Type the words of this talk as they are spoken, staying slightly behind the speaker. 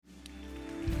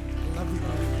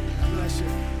God bless you.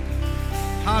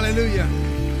 Hallelujah.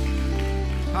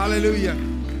 Hallelujah.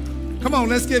 Come on,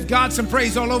 let's give God some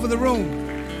praise all over the room.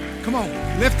 Come on,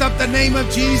 lift up the name of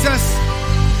Jesus.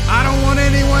 I don't want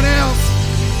anyone else.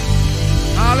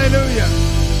 Hallelujah.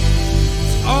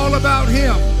 It's all about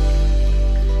him.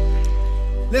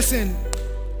 Listen,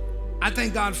 I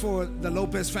thank God for the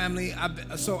Lopez family.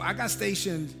 So I got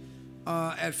stationed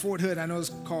at Fort Hood. I know it's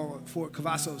called Fort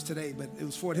Cavazos today, but it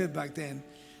was Fort Hood back then.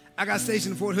 I got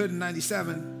stationed in Fort Hood in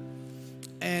 97.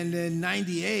 And in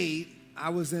 98, I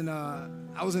was in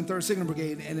 3rd Signal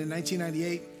Brigade. And in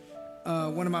 1998,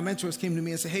 one of my mentors came to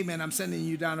me and said, hey, man, I'm sending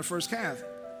you down to 1st Cav.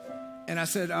 And I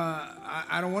said,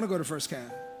 I don't want to go to 1st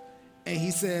Cav. And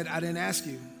he said, I didn't ask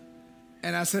you.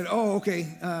 And I said, oh, okay.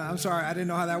 I'm sorry. I didn't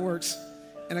know how that works.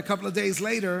 And a couple of days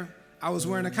later, I was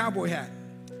wearing a cowboy hat.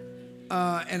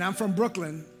 And I'm from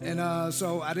Brooklyn. And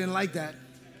so I didn't like that.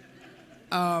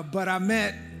 But I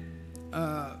met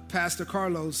Pastor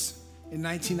Carlos in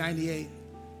 1998.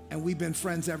 And we've been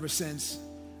friends ever since.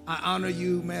 I honor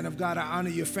you, man of God. I honor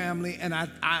your family. And I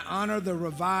honor the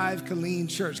Revive Killeen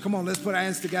Church. Come on, let's put our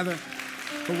hands together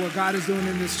for what God is doing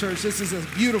in this church. This is a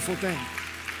beautiful thing.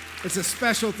 It's a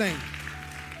special thing.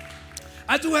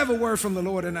 I do have a word from the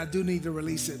Lord, and I do need to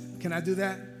release it. Can I do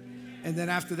that? And then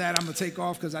after that, I'm going to take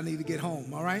off because I need to get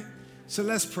home, all right? So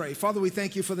let's pray. Father, we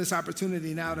thank you for this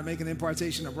opportunity now to make an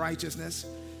impartation of righteousness.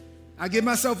 I give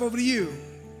myself over to you.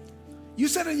 You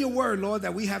said in your word, Lord,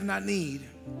 that we have not need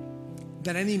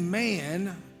that any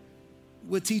man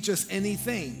would teach us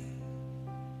anything.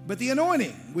 But the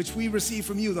anointing, which we receive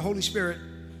from you, the Holy Spirit,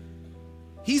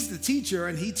 he's the teacher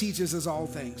and he teaches us all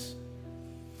things.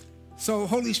 So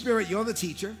Holy Spirit, you're the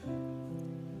teacher.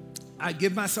 I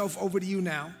give myself over to you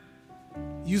now.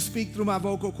 You speak through my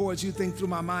vocal cords, you think through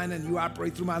my mind, and you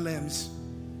operate through my limbs.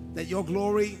 That your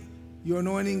glory, your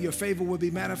anointing, your favor will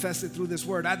be manifested through this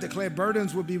word. I declare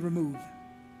burdens will be removed.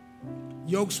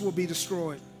 Yokes will be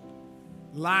destroyed.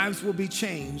 Lives will be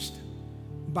changed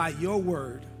by your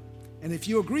word. And if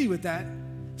you agree with that,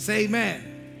 say amen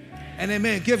and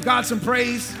amen. Give God some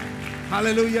praise.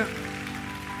 Hallelujah.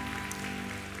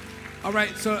 All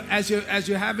right, so as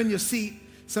you're having your seat,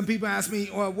 some people ask me,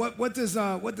 well, what does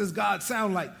God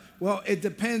sound like? Well, it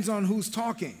depends on who's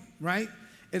talking, right?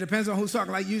 It depends on who's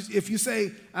talking. Like if you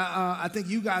say, I think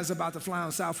you guys are about to fly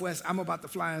on Southwest, I'm about to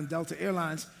fly on Delta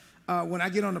Airlines. When I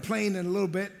get on the plane in a little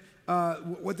bit,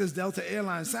 what does Delta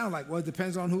Airlines sound like? Well, it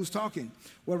depends on who's talking.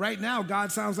 Well, right now,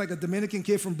 God sounds like a Dominican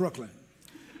kid from Brooklyn.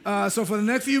 So for the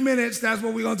next few minutes, that's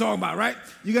what we're going to talk about, right?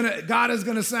 God is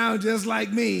going to sound just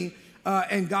like me,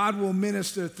 and God will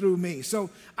minister through me. So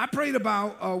I prayed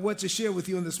about what to share with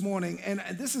you in this morning, and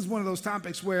this is one of those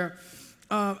topics where,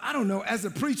 I don't know, as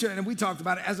a preacher, and we talked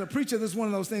about it, as a preacher, this is one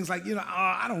of those things like,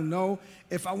 I don't know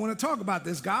if I want to talk about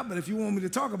this, God, but if you want me to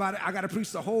talk about it, I got to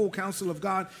preach the whole counsel of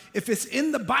God. If it's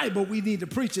in the Bible, we need to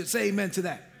preach it. Say amen to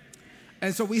that.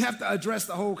 And so we have to address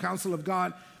the whole counsel of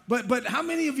God. But how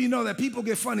many of you know that people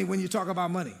get funny when you talk about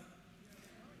money?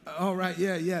 All right,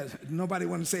 yeah. Nobody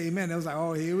wanted to say amen. It was like,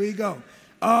 oh, here we go.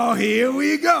 Oh, here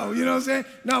we go. You know what I'm saying?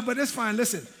 No, but it's fine.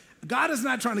 Listen. God is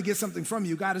not trying to get something from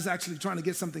you. God is actually trying to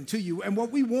get something to you. And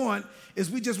what we want is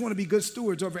we just want to be good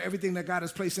stewards over everything that God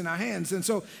has placed in our hands. And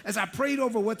so as I prayed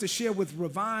over what to share with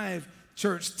Revive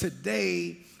Church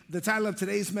today, the title of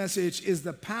today's message is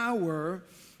The Power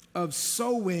of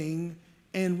Sowing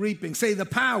and Reaping. Say the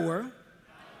power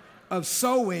of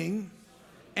sowing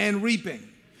and reaping.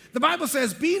 The Bible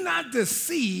says, be not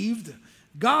deceived.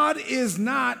 God is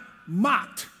not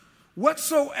mocked.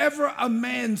 Whatsoever a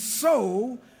man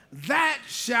sow, that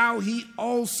shall he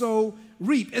also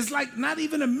reap. It's like not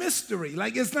even a mystery.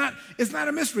 Like it's not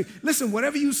a mystery. Listen,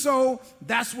 whatever you sow,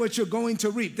 that's what you're going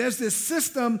to reap. There's this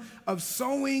system of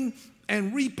sowing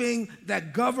and reaping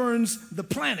that governs the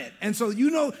planet. And so you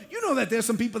know that there's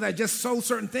some people that just sow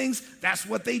certain things. That's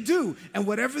what they do. And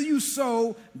whatever you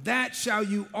sow, that shall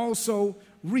you also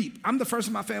reap. I'm the first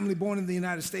of my family born in the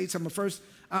United States.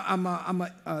 I'm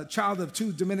a child of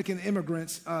 2 Dominican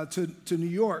immigrants to New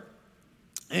York.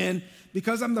 And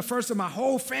because I'm the first of my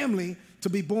whole family to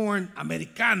be born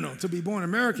Americano, to be born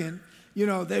American,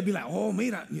 they'd be like, oh,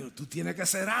 mira, tú tienes que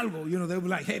hacer algo. They'd be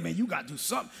like, hey, man, you got to do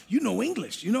something. You know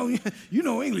English. You know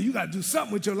English. You got to do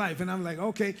something with your life. And I'm like,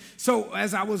 okay. So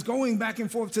as I was going back and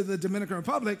forth to the Dominican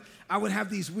Republic, I would have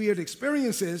these weird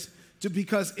experiences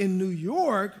because in New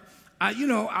York,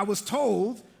 I was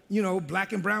told,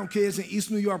 black and brown kids in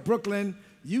East New York, Brooklyn,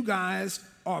 you guys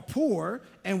are poor,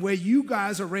 and where you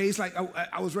guys are raised, like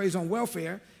I was raised on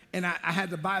welfare, and I had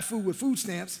to buy food with food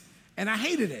stamps, and I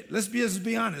hated it. Let's just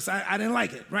be honest. I didn't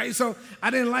like it, right? So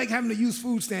I didn't like having to use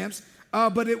food stamps.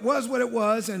 But it was what it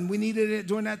was, and we needed it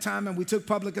during that time, and we took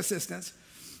public assistance.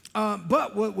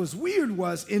 But what was weird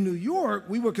was in New York,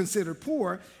 we were considered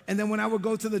poor. And then when I would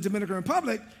go to the Dominican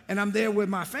Republic and I'm there with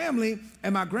my family,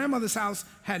 and my grandmother's house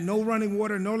had no running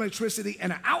water, no electricity,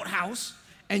 and an outhouse.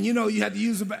 And you had to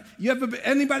use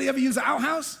anybody ever use an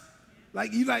outhouse?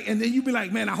 And then you be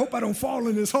like, man, I hope I don't fall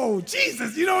in this hole.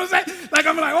 Jesus, you know what I'm saying? Like,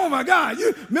 I'm like, oh my God,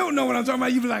 Milton know what I'm talking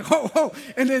about. You be like, ho, ho.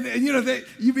 And then,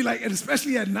 you be like, and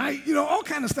especially at night, all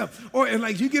kind of stuff. Or, and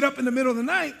like, you get up in the middle of the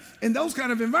night, in those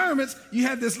kind of environments, you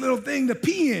have this little thing to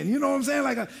pee in, you know what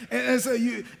I'm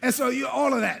saying? So you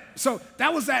all of that. So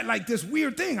that was like this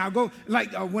weird thing. I'll go,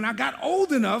 when I got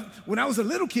old enough, when I was a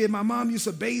little kid, my mom used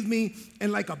to bathe me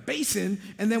in like a basin.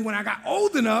 And then when I got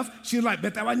old enough, she was like,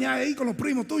 vete a bañar ahí con los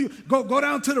primos tuyos. Go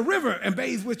down to the river and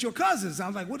bathe with your cousins. I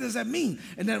was like, what does that mean?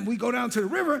 And then we go down to the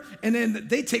river, and then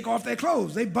they take off their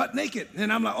clothes. They butt naked.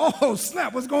 And I'm like, oh,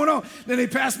 snap, what's going on? Then they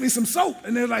pass me some soap,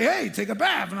 and they're like, hey, take a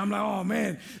bath. And I'm like, oh,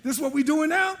 man, this is what we doing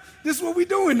now? This is what we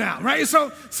doing now, right?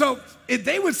 So if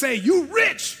they would say, you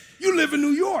rich, you live in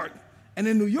New York. And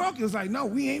in New York, it was like, no,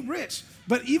 we ain't rich.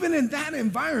 But even in that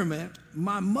environment,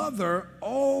 my mother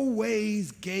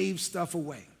always gave stuff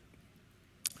away.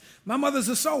 My mother's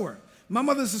a sower. My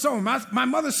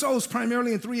mother sows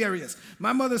primarily in 3 areas.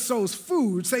 My mother sows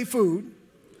food, say food,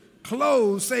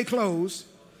 clothes, say clothes,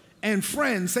 and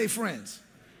friends, say friends.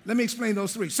 Let me explain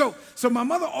those 3. So my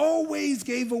mother always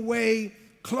gave away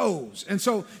clothes. And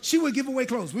so she would give away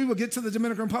clothes. We would get to the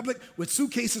Dominican Republic with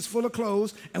suitcases full of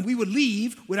clothes, and we would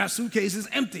leave with our suitcases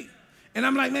empty. And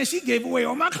I'm like, man, she gave away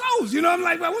all my clothes. I'm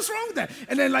like, well, what's wrong with that?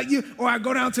 And then or I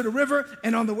go down to the river,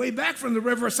 and on the way back from the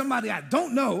river, somebody I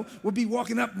don't know would be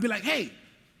walking up and be like, hey,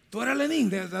 tú eres Lenin.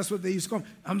 That's what they used to call me.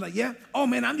 I'm like, yeah. Oh,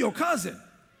 man, I'm your cousin.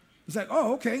 It's like,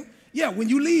 oh, okay. Yeah, when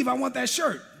you leave, I want that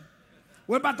shirt.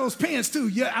 What about those pants, too?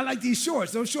 Yeah, I like these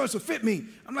shorts. Those shorts will fit me.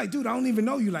 I'm like, dude, I don't even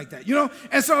know you like that,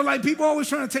 And so, people always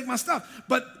trying to take my stuff.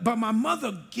 But my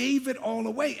mother gave it all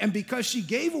away. And because she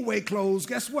gave away clothes,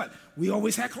 guess what? We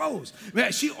always had clothes.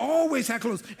 She always had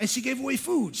clothes. And she gave away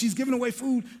food. She's given away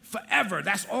food forever.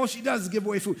 That's all she does is give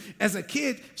away food. As a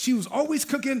kid, she was always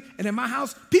cooking. And in my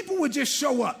house, people would just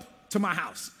show up to my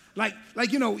house.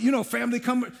 Family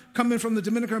coming from the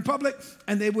Dominican Republic,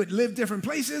 and they would live different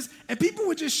places. And people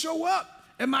would just show up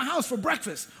at my house for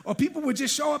breakfast, or people would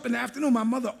just show up in the afternoon. My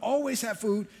mother always had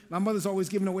food. My mother's always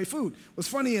giving away food. What's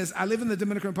funny is I live in the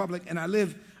Dominican Republic, and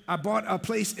I bought a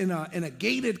place in a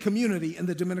gated community in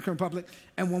the Dominican Republic.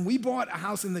 And when we bought a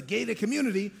house in the gated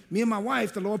community, me and my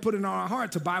wife, the Lord put it in our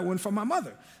heart to buy one for my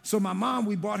mother. So my mom,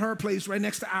 we bought her a place right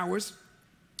next to ours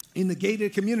in the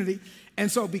gated community.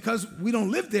 And so because we don't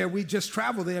live there, we just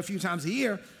travel there a few times a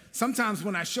year. Sometimes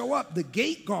when I show up, the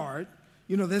gate guard,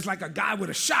 there's like a guy with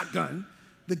a shotgun.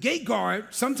 The gate guard,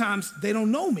 sometimes they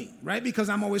don't know me, right? Because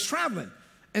I'm always traveling.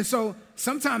 And so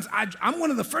sometimes I'm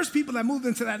one of the first people that moved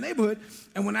into that neighborhood.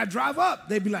 And when I drive up,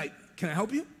 they'd be like, can I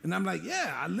help you? And I'm like,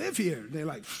 yeah, I live here. They're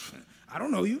like, I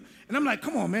don't know you. And I'm like,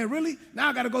 come on, man, really? Now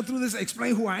I got to go through this,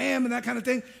 explain who I am and that kind of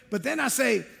thing. But then I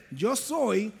say, yo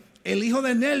soy el hijo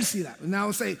de Nelsida. And now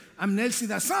I say, I'm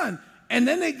Nelsida's son. And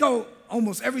then they go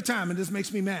almost every time, and this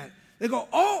makes me mad. They go,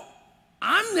 oh,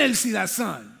 I'm Nelsida's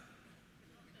son.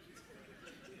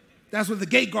 That's what the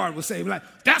gate guard would say. Like,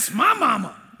 that's my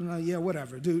mama. Like, yeah,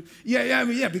 whatever, dude.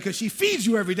 Yeah, because she feeds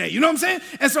you every day. You know what I'm saying?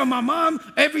 And so my mom,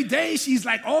 every day, she's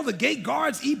like, all the gate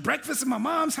guards eat breakfast in my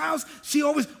mom's house. She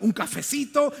always, un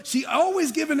cafecito. She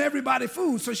always giving everybody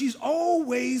food. So she's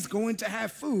always going to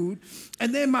have food.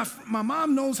 And then my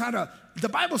mom knows how to, the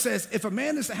Bible says, if a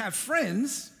man is to have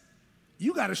friends,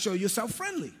 you got to show yourself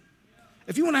friendly.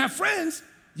 If you want to have friends,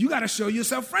 you got to show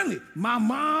yourself friendly. My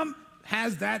mom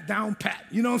has that down pat.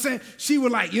 You know what I'm saying? She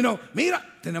was like, mira,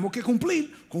 tenemos que cumplir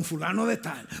con fulano de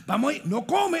tal. Vamos a ir, no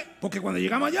come, porque cuando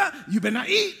llegamos allá, you better not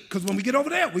eat, because when we get over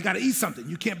there, we got to eat something.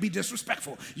 You can't be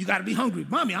disrespectful. You got to be hungry.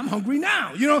 Mommy, I'm hungry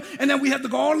now, And then we have to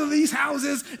go all of these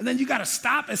houses, and then you got to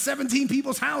stop at 17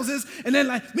 people's houses, and then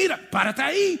like, mira,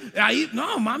 párate ahí.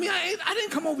 No, mommy, I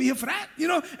didn't come over here for that,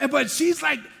 But she's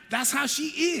like, that's how she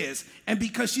is. And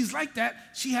because she's like that,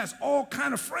 she has all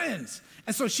kind of friends.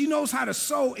 And so she knows how to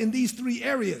sow in these 3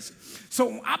 areas.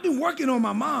 So I've been working on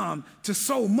my mom to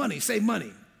sow money, say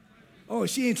money. Oh,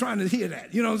 she ain't trying to hear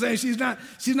that. You know what I'm saying?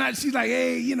 She's like,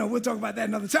 hey, we'll talk about that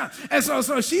another time. And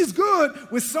so she's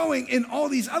good with sowing in all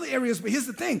these other areas. But here's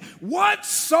the thing.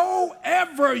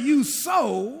 Whatsoever you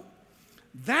sow,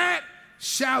 that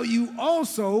shall you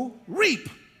also reap.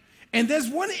 And there's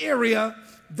one area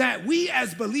that we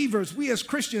as believers, we as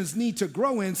Christians need to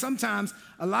grow in. Sometimes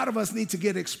a lot of us need to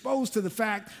get exposed to the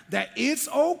fact that it's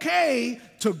okay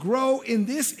to grow in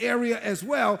this area as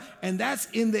well, and that's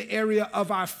in the area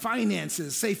of our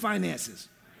finances. Say finances.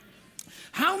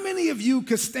 How many of you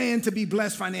could stand to be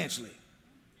blessed financially?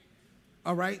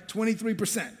 All right,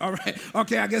 23%. All right,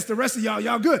 okay, I guess the rest of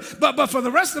y'all good. But for the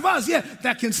rest of us, yeah,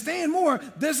 that can stand more,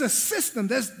 there's a system.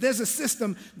 There's a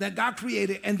system that God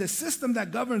created, and the system that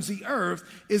governs the earth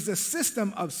is the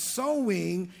system of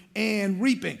sowing and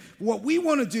reaping. What we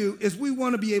want to do is we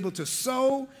want to be able to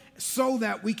sow so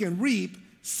that we can reap.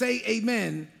 Say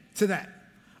amen to that.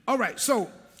 All right, so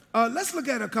let's look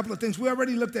at a couple of things. We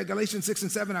already looked at Galatians 6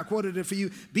 and 7. I quoted it for you.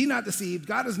 Be not deceived.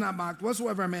 God is not mocked.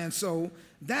 Whatsoever a man sow,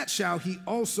 that shall he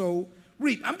also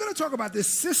reap. I'm going to talk about this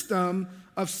system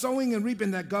of sowing and reaping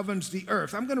that governs the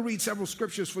earth. I'm going to read several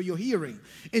scriptures for your hearing.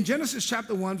 In Genesis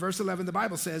chapter 1, verse 11, the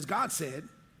Bible says, God said,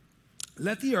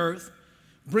 let the earth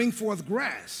bring forth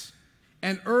grass,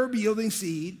 and herb yielding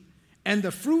seed, and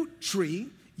the fruit tree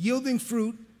yielding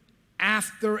fruit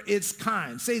after its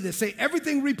kind. Say this. Say,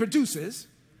 everything reproduces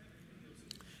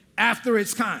after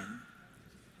its kind.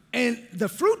 And the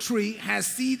fruit tree has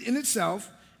seed in itself,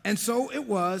 and so it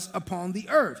was upon the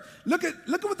earth. Look at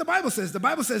what the Bible says. The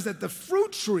Bible says that the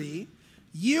fruit tree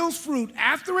yields fruit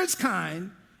after its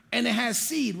kind, and it has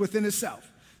seed within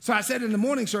itself. So I said in the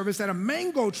morning service that a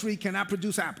mango tree cannot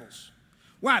produce apples.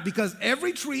 Why? Because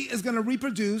every tree is going to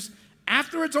reproduce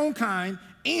after its own kind,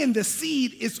 and the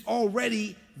seed is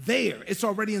already there. It's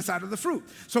already inside of the fruit.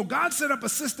 So God set up a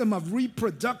system of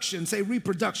reproduction. Say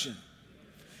reproduction.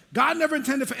 God never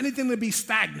intended for anything to be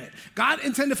stagnant. God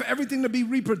intended for everything to be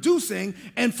reproducing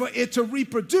and for it to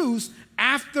reproduce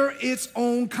after its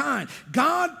own kind.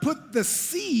 God put the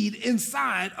seed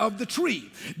inside of the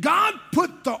tree. God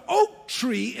put the oak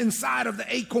tree inside of the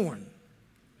acorn.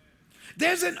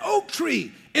 There's an oak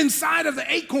tree inside of the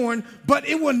acorn, but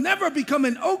it will never become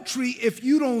an oak tree if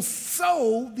you don't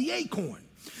sow the acorn.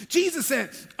 Jesus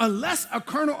said, unless a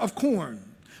kernel of corn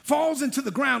falls into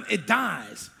the ground, it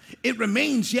dies. It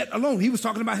remains yet alone. He was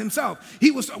talking about himself.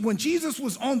 When Jesus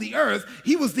was on the earth,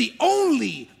 he was the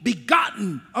only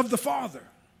begotten of the Father,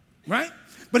 right?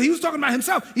 But he was talking about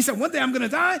himself. He said, one day I'm going to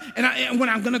die, and when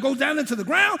I'm going to go down into the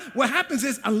ground, what happens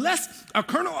is unless a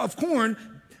kernel of corn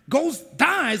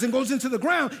dies and goes into the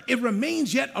ground, it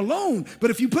remains yet alone. But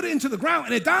if you put it into the ground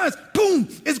and it dies, boom,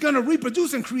 it's going to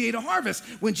reproduce and create a harvest.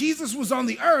 When Jesus was on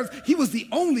the earth, he was the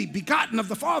only begotten of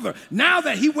the Father. Now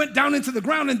that he went down into the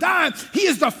ground and died, he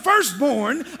is the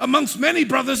firstborn amongst many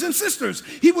brothers and sisters.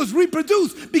 He was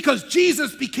reproduced because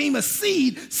Jesus became a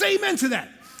seed. Say amen to that.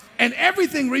 And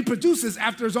everything reproduces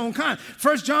after his own kind.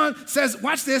 1 John says,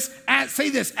 watch this, say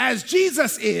this, as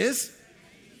Jesus is,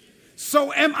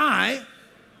 so am I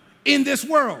in this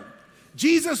world.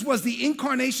 Jesus was the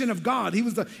incarnation of God. He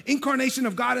was the incarnation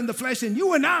of God in the flesh, and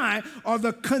you and I are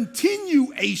the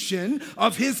continuation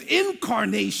of his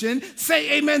incarnation.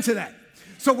 Say amen to that.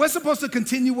 So we're supposed to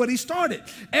continue what he started.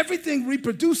 Everything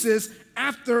reproduces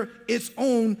after its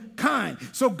own kind.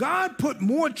 So God put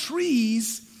more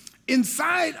trees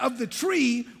inside of the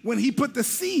tree when he put the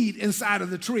seed inside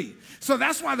of the tree. So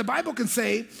that's why the Bible can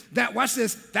say that, watch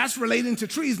this, that's relating to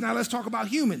trees. Now let's talk about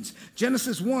humans.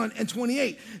 Genesis 1 and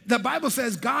 28. The Bible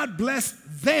says God blessed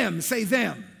them, say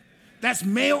them. That's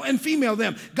male and female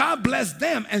them. God blessed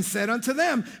them and said unto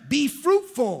them, be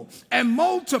fruitful and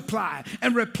multiply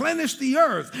and replenish the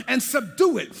earth and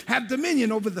subdue it. Have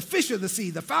dominion over the fish of the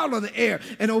sea, the fowl of the air,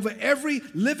 and over every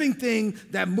living thing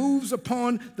that moves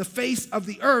upon the face of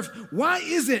the earth. Why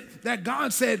is it that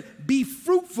God said, be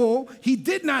fruitful? He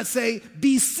did not say,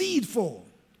 be seedful.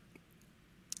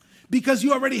 Because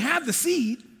you already have the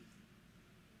seed.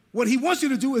 What he wants you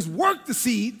to do is work the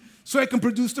seed so it can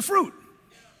produce the fruit.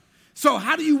 So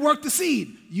how do you work the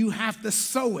seed? You have to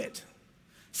sow it.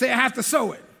 Say, I have to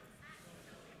sow it.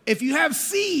 If you have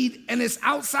seed and it's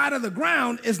outside of the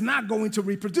ground, it's not going to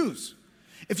reproduce.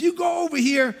 If you go over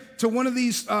here to one of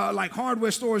these like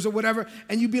hardware stores or whatever,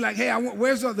 and you be like, hey,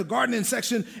 where's the gardening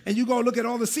section? And you go look at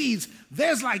all the seeds.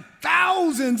 There's like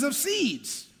thousands of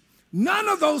seeds. None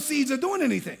of those seeds are doing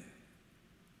anything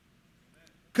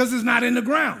because it's not in the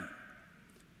ground.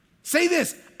 Say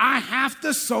this, I have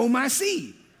to sow my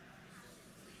seed.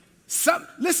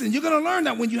 Listen, you're going to learn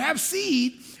that when you have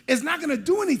seed, it's not going to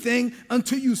do anything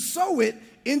until you sow it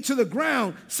into the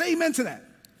ground. Say amen to that.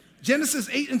 Genesis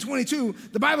 8 and 22,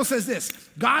 the Bible says this.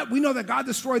 We know that God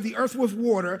destroyed the earth with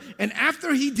water, and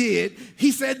after he did,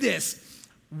 he said this,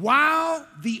 while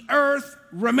the earth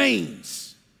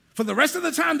remains. For the rest of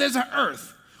the time, there's an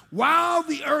earth. While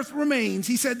the earth remains,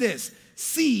 he said this,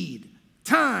 seed,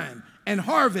 time, and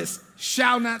harvest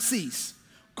shall not cease.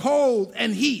 Cold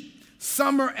and heat,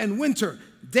 summer and winter,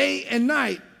 day and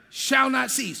night shall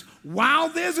not cease. While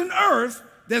there's an earth,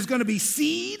 there's going to be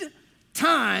seed,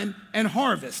 time, and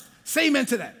harvest. Say amen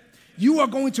to that. You are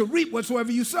going to reap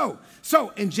whatsoever you sow. So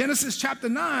in Genesis chapter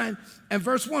 9 and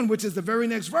verse 1, which is the very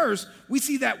next verse, we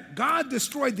see that God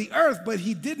destroyed the earth, but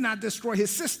he did not destroy his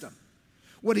system.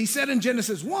 What he said in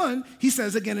Genesis 1, he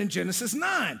says again in Genesis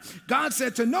 9. God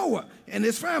said to Noah and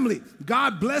his family,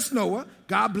 God blessed Noah,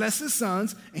 God blessed his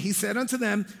sons, and he said unto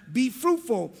them, be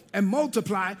fruitful and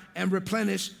multiply and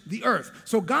replenish the earth.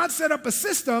 So God set up a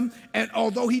system, and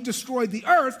although he destroyed the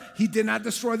earth, he did not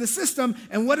destroy the system.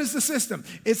 And what is the system?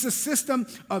 It's a system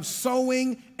of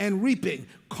sowing and reaping,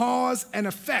 cause and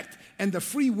effect, and the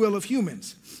free will of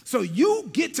humans. So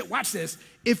you get to, watch this,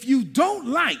 if you don't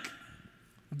like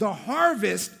the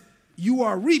harvest you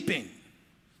are reaping,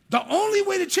 the only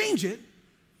way to change it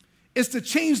is to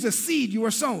change the seed you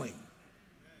are sowing.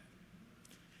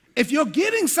 If you're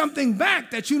getting something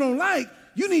back that you don't like,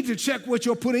 you need to check what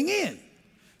you're putting in.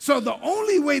 So the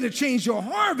only way to change your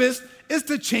harvest is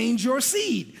to change your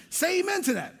seed. Say amen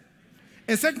to that.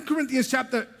 In 2 Corinthians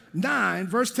chapter 9,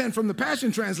 verse 10 from the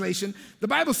Passion Translation, the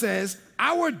Bible says,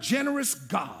 our generous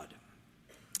God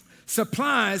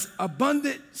supplies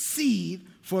abundant seed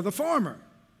for the farmer.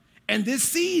 And this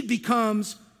seed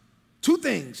becomes two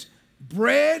things: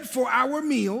 bread for our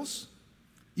meals,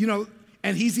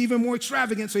 and he's even more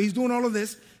extravagant, so he's doing all of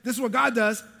this. This is what God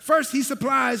does. First, he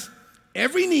supplies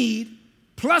every need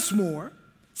plus more.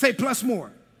 Say plus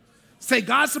more. Say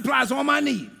God supplies all my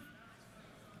need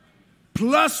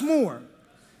plus more.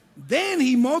 Then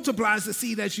he multiplies the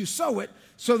seed as you sow it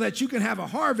so that you can have a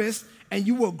harvest and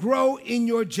you will grow in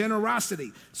your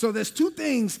generosity. So there's two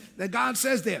things that God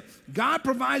says there. God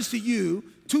provides to you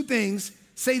two things.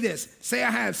 Say this. Say I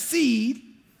have seed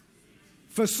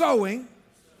for sowing.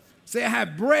 Say I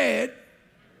have bread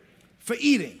for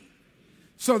eating.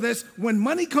 So that's when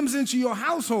money comes into your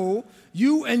household,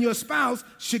 you and your spouse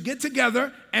should get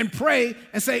together and pray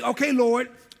and say, okay, Lord,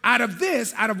 out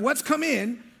of what's come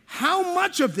in, how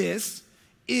much of this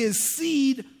is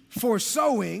seed for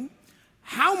sowing?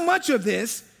 How much of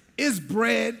this is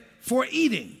bread for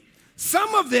eating?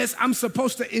 Some of this I'm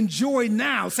supposed to enjoy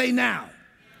now. Say now.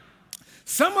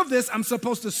 Some of this I'm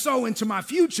supposed to sow into my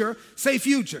future. Say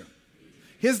future.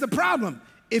 Here's the problem.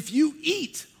 If you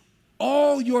eat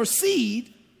all your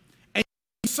seed and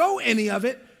you sow any of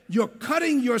it, you're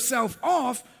cutting yourself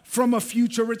off from a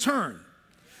future return.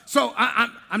 So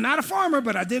I'm not a farmer,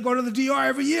 but I did go to the DR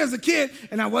every year as a kid,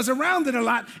 and I was around it a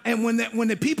lot. And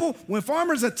when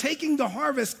farmers are taking the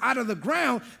harvest out of the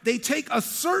ground, they take a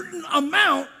certain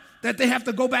amount that they have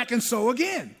to go back and sow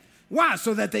again. Why?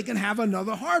 So that they can have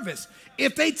another harvest.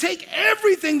 If they take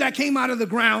everything that came out of the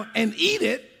ground and eat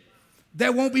it,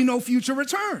 there won't be no future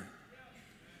return.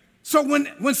 So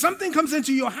when something comes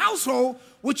into your household,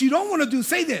 what you don't want to do,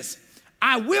 say this: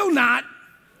 I will not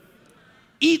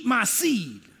eat my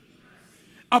seed.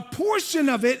 A portion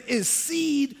of it is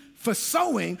seed for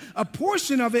sowing. A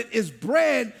portion of it is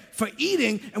bread for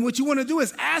eating. And what you want to do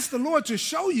is ask the Lord to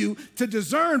show you, to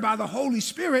discern by the Holy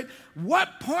Spirit,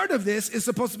 what part of this is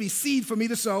supposed to be seed for me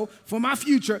to sow for my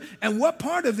future, and what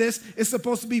part of this is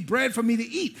supposed to be bread for me to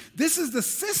eat. This is the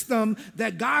system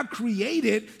that God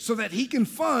created so that he can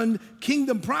fund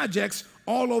kingdom projects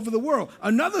all over the world.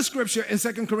 Another scripture in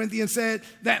 2 Corinthians said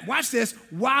that, watch this,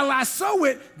 while I sow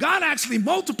it, God actually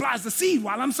multiplies the seed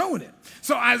while I'm sowing it.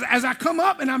 So as I come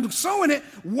up and I'm sowing it,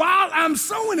 while I'm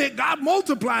sowing it, God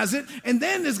multiplies it, and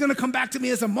then it's going to come back to me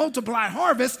as a multiplied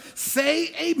harvest.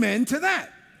 Say amen to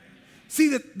that.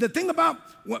 See, the thing about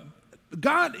what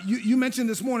God, you mentioned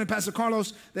this morning, Pastor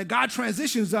Carlos, that God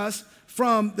transitions us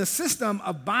from the system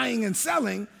of buying and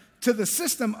selling to the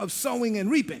system of sowing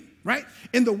and reaping, right?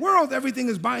 In the world, everything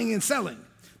is buying and selling.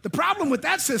 The problem with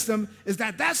that system is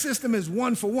that system is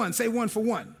one for one. Say one for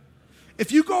one.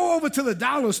 If you go over to the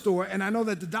dollar store, and I know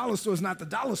that the dollar store is not the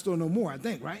dollar store no more, I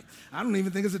think, right? I don't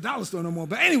even think it's a dollar store no more.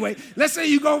 But anyway, let's say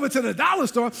you go over to the dollar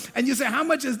store and you say, how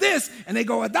much is this? And they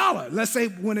go $1. Let's say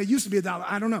when it used to be $1,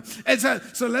 I don't know.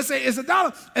 So let's say it's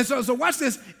 $1. And so watch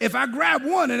this. If I grab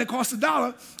one and it costs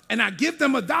 $1 and I give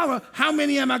them $1, how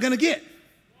many am I going to get?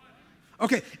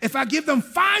 Okay, if I give them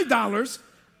 $5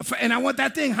 and I want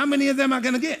that thing, how many of them am I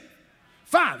going to get?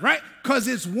 5, right? Because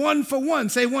it's one for one.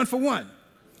 Say one for one.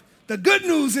 The good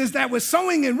news is that with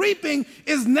sowing and reaping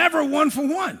is never one for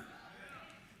one.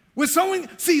 With sowing,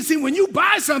 see, when you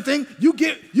buy something, you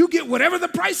get whatever the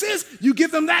price is, you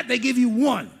give them that, they give you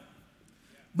 1.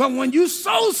 But when you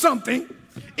sow something,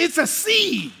 it's a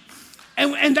seed.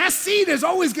 And that seed is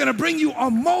always going to bring you a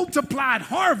multiplied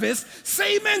harvest.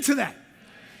 Say amen to that.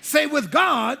 Say, with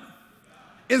God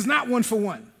is not one for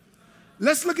one.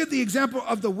 Let's look at the example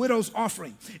of the widow's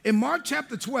offering. In Mark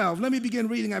chapter 12, let me begin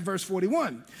reading at verse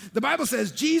 41. The Bible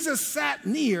says, Jesus sat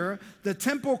near the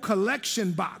temple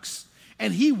collection box,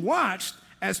 and he watched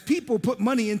as people put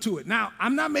money into it. Now,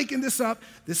 I'm not making this up.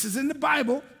 This is in the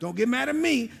Bible. Don't get mad at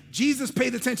me. Jesus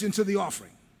paid attention to the offering.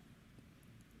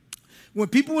 When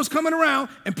people was coming around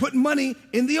and putting money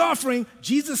in the offering,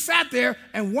 Jesus sat there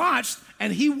and watched,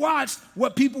 and he watched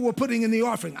what people were putting in the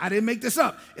offering. I didn't make this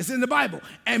up. It's in the Bible.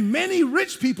 And many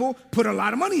rich people put a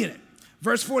lot of money in it.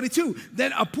 Verse 42,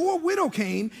 then a poor widow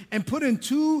came and put in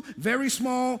 2 very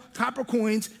small copper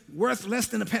coins worth less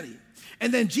than a penny.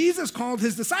 And then Jesus called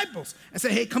his disciples and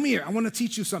said, hey, come here. I want to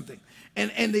teach you something.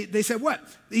 And they said, what?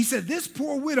 He said, this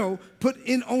poor widow put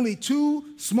in only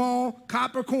 2 small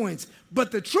copper coins.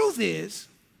 But the truth is,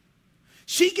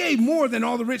 she gave more than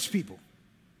all the rich people.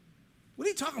 What are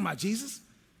you talking about, Jesus?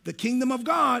 The kingdom of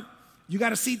God, you got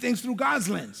to see things through God's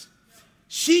lens.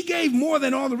 She gave more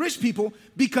than all the rich people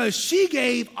because she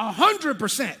gave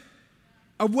 100%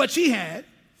 of what she had.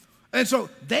 And so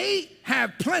they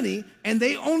have plenty, and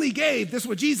they only gave, this is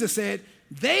what Jesus said,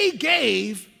 they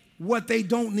gave what they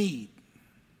don't need.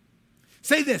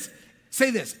 Say this,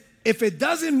 if it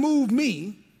doesn't move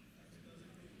me,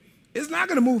 it's not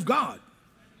going to move God.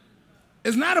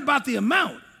 It's not about the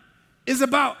amount. It's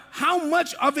about how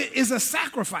much of it is a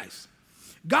sacrifice.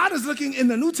 God is looking in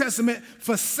the New Testament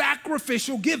for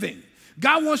sacrificial giving.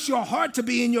 God wants your heart to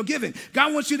be in your giving.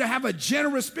 God wants you to have a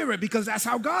generous spirit because that's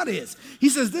how God is. He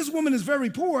says, this woman is very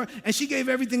poor and she gave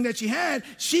everything that she had.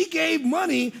 She gave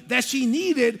money that she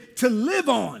needed to live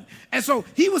on. And so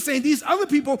he was saying these other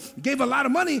people gave a lot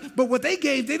of money, but what they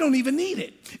gave, they don't even need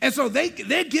it. And so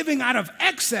they're giving out of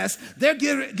excess. They're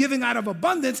giving out of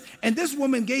abundance. And this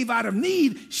woman gave out of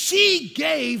need. She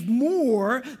gave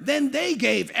more than they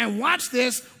gave. And watch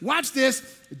this.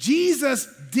 Jesus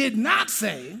did not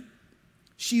say,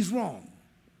 she's wrong.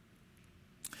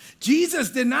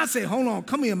 Jesus did not say, hold on,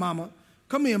 come here, mama.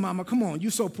 Come here, mama. Come on,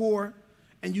 you're so poor,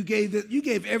 and you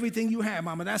gave everything you had,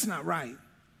 mama. That's not right.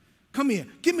 Come here,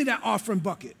 give me that offering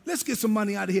bucket. Let's get some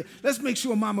money out of here. Let's make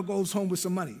sure mama goes home with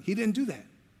some money. He didn't do that.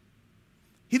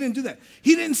 He didn't do that.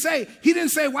 He didn't say,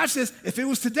 watch this, if it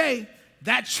was today,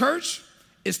 that church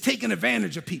is taking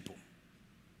advantage of people.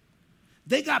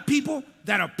 They got people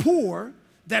that are poor,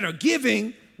 that are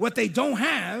giving what they don't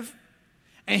have.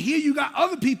 And here you got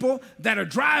other people that are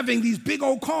driving these big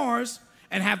old cars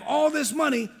and have all this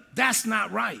money. That's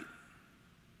not right.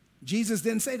 Jesus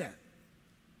didn't say that.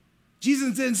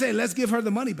 Jesus didn't say, let's give her the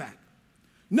money back.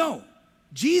 No,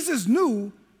 Jesus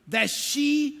knew that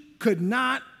she could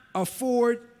not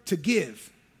afford to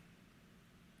give.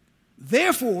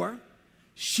 Therefore,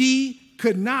 she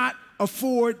could not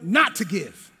afford not to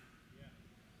give.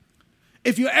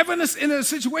 If you're ever in a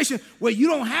situation where you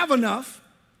don't have enough,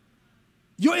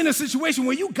 you're in a situation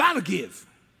where you gotta give,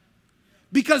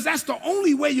 because that's the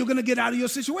only way you're gonna get out of your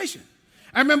situation.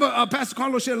 I remember Pastor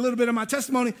Carlos shared a little bit of my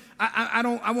testimony.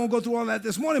 I won't go through all that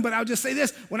this morning, but I'll just say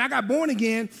this. When I got born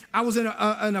again, I was in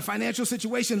a financial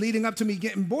situation leading up to me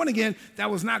getting born again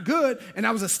that was not good, and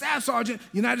I was a staff sergeant,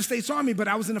 United States Army, but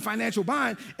I was in a financial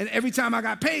bind, and every time I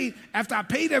got paid, after I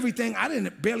paid everything, I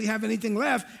didn't barely have anything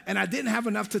left, and I didn't have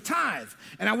enough to tithe.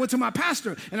 And I went to my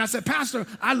pastor, and I said, Pastor,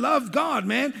 I love God,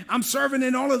 man. I'm serving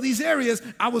in all of these areas.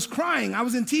 I was crying. I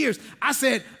was in tears. I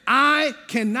said, I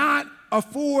cannot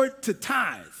afford to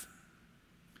tithe.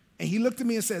 And he looked at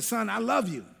me and said, son, I love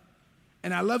you.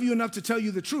 And I love you enough to tell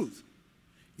you the truth.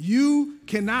 You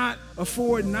cannot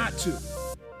afford not to.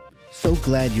 So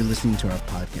glad you're listening to our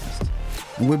podcast.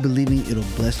 And we're believing it'll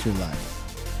bless your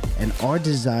life. And our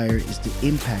desire is to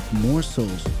impact more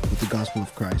souls with the gospel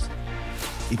of Christ.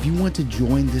 If you want to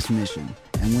join this mission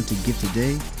and want to give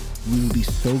today, we will be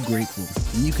so grateful.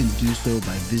 And you can do so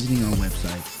by visiting our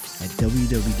website at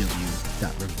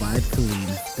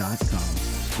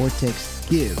www.revivekilleen.com or text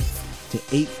GIVE to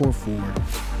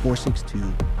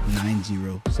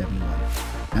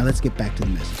 844-462-9071. Now let's get back to the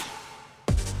message.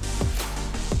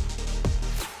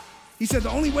 He said the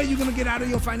only way you're going to get out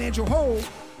of your financial hole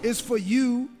is for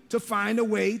you to find a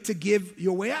way to give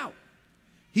your way out.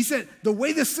 He said the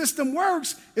way the system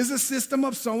works is a system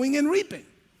of sowing and reaping.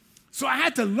 So I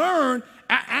had to learn,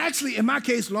 actually, in my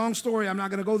case, long story, I'm not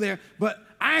going to go there, but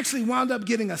I actually wound up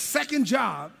getting a second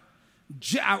job.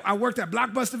 I worked at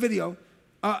Blockbuster Video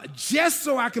just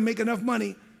so I could make enough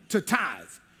money to tithe.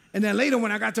 And then later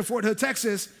when I got to Fort Hood,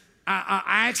 Texas,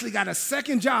 I actually got a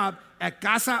second job at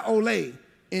Casa Ole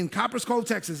in Coppers Cove,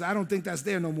 Texas. I don't think that's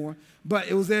there no more, but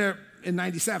it was there in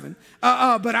 97.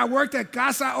 But I worked at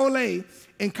Casa Ole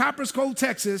in Coppers Cove,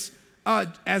 Texas,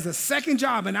 as a second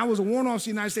job, and I was a warrant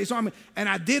officer in the United States Army, and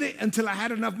I did it until I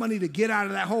had enough money to get out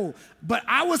of that hole. But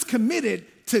I was committed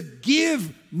to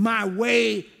give my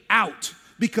way out,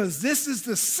 because this is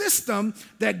the system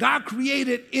that God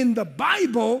created in the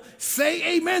Bible.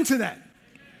 Say amen to that.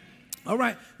 All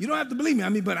right, you don't have to believe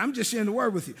me, but I'm just sharing the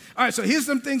word with you. All right, so here's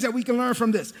some things that we can learn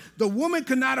from this. The woman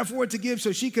could not afford to give,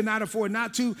 so she could not afford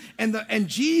not to, and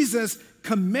Jesus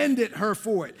commended her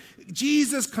for it.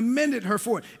 Jesus commended her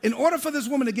for it. In order for this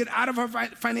woman to get out of her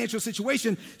financial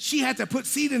situation, she had to put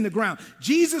seed in the ground.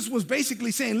 Jesus was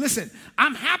basically saying, listen,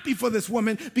 I'm happy for this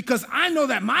woman because I know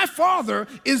that my Father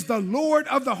is the Lord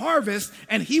of the harvest,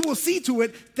 and he will see to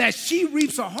it that she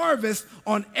reaps a harvest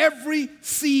on every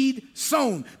seed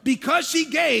sown. Because she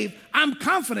gave, I'm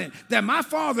confident that my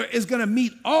Father is going to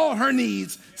meet all her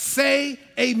needs. Say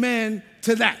amen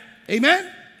to that.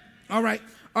 Amen? All right,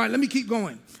 let me keep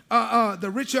going. The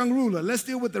rich young ruler. Let's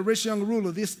deal with the rich young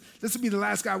ruler. This will be the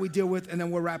last guy we deal with, and then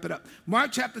we'll wrap it up.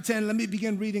 Mark chapter 10, let me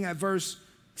begin reading at verse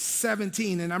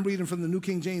 17, and I'm reading from the New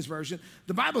King James Version.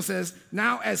 The Bible says,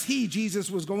 now as he, Jesus,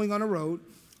 was going on a road,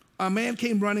 a man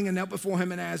came running and knelt before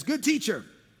him and asked, good teacher,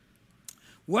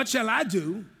 what shall I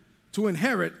do to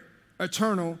inherit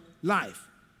eternal life?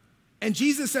 And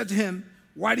Jesus said to him,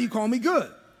 why do you call me good?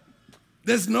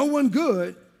 There's no one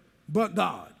good but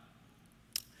God.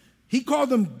 He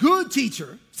called him good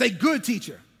teacher. Say good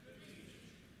teacher.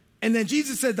 And then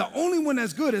Jesus said the only one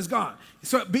that's good is God.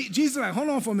 So Jesus is like, hold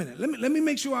on for a minute. Let me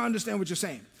make sure I understand what you're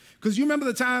saying. Because you remember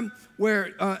the time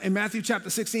where in Matthew chapter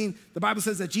 16, the Bible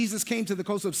says that Jesus came to the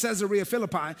coast of Caesarea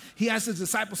Philippi. He asked his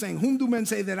disciples saying, whom do men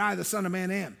say that I, the Son of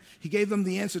Man, am? He gave them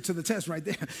the answer to the test right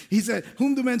there. He said,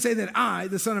 whom do men say that I,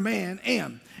 the Son of Man,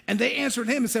 am? And they answered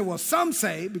him and said, well, some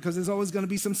say, because there's always going to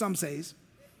be some says,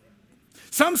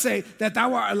 some say that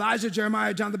thou art Elijah,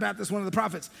 Jeremiah, John the Baptist, one of the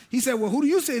prophets. He said, well, who do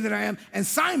you say that I am? And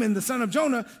Simon, the son of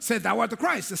Jonah, said, thou art the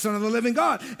Christ, the Son of the living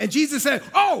God. And Jesus said,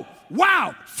 oh,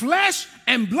 wow, flesh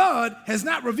and blood has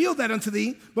not revealed that unto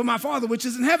thee, but my Father which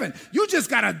is in heaven. You just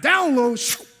got a download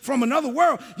from another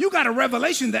world. You got a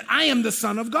revelation that I am the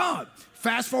Son of God.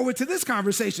 Fast forward to this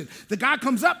conversation. The guy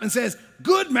comes up and says,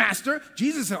 good master.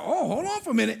 Jesus said, oh, hold on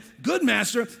for a minute. Good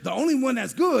master, the only one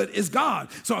that's good is God.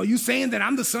 So are you saying that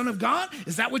I'm the Son of God?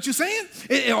 Is that what you're saying?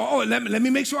 Let me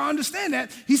make sure I understand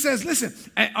that. He says, listen,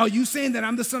 are you saying that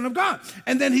I'm the Son of God?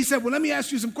 And then he said, well, let me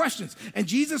ask you some questions. And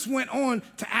Jesus went on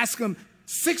to ask him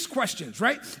 6 questions,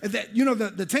 right? That, you know,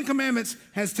 the 10 Commandments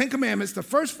has 10 commandments. The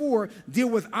first 4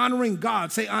 deal with honoring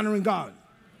God. Say honoring God.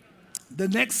 The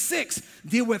next 6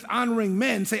 deal with honoring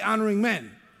men. Say honoring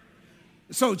men.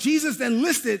 So Jesus then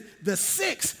listed the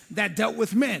 6 that dealt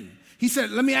with men. He said,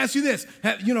 let me ask you this.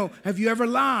 Have you ever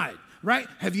lied? Right?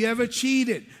 Have you ever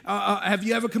cheated? Have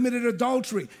you ever committed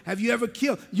adultery? Have you ever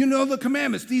killed? You know the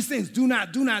commandments, these things. Do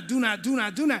not, do not, do not, do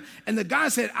not, do not. And the guy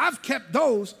said, I've kept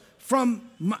those from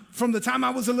the time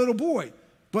I was a little boy.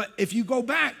 But if you go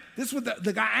back, this is what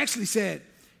the guy actually said.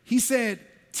 He said,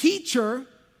 teacher,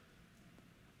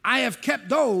 I have kept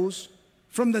those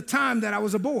from the time that I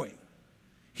was a boy.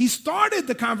 He started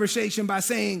the conversation by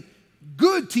saying,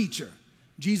 good teacher.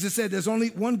 Jesus said, there's only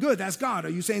one good, that's God. Are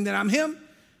you saying that I'm him?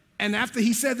 And after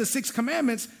he said the 6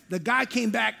 commandments, the guy came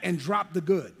back and dropped the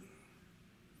good.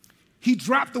 He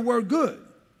dropped the word good.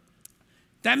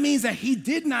 That means that he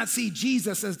did not see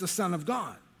Jesus as the Son of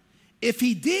God. If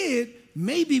he did,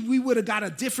 maybe we would have got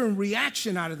a different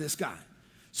reaction out of this guy.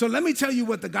 So let me tell you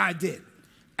what the guy did.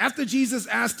 After Jesus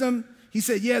asked him, he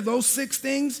said, yeah, those 6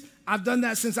 things, I've done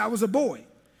that since I was a boy.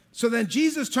 So then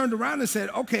Jesus turned around and said,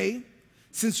 okay,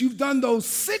 since you've done those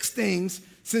 6 things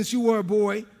since you were a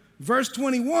boy, verse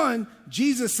 21,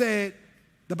 Jesus said,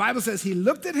 the Bible says he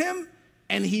looked at him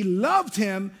and he loved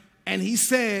him and he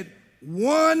said,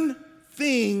 one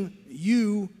thing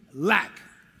you lack.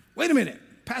 Wait a minute,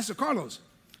 Pastor Carlos,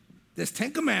 there's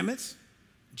 10 commandments.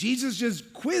 Jesus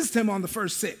just quizzed him on the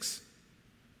first 6.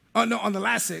 On the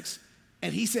last 6,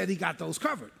 and he said he got those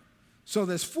covered. So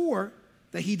there's 4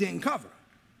 that he didn't cover.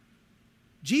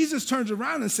 Jesus turns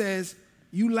around and says,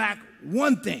 you lack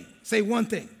one thing. Say one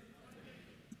thing.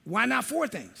 Why not 4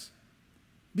 things?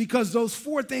 Because those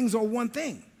 4 things are one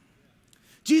thing.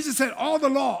 Jesus said all the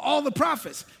law, all the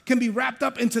prophets can be wrapped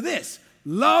up into this.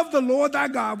 Love the Lord thy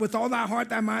God with all thy heart,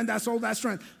 thy mind, thy soul, thy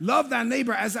strength. Love thy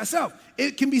neighbor as thyself.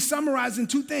 It can be summarized in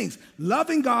 2 things,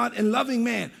 loving God and loving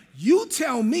man. You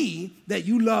tell me that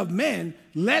you love men.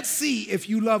 Let's see if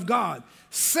you love God.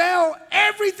 Sell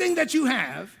everything that you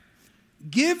have,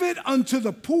 give it unto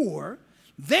the poor,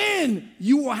 then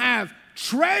you will have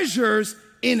treasures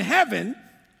in heaven.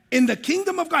 in the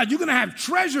kingdom of God. You're going to have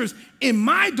treasures in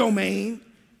my domain,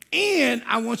 and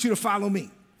I want you to follow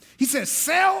me. He says,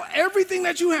 sell everything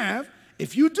that you have.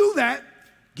 If you do that,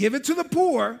 give it to the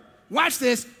poor. Watch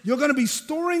this. You're going to be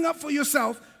storing up for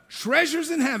yourself treasures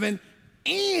in heaven,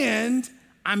 and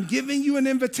I'm giving you an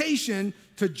invitation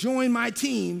to join my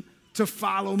team to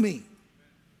follow me.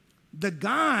 The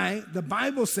guy, the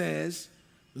Bible says,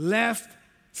 left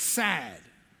sad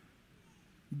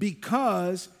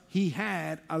because he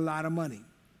had a lot of money.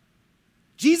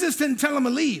 Jesus didn't tell him to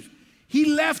leave. He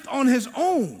left on his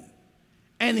own,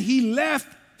 and he left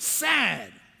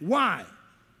sad. Why?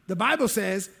 The Bible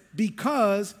says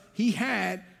because he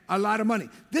had a lot of money.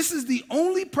 This is the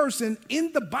only person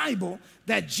in the Bible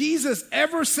that Jesus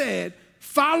ever said,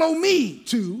 follow me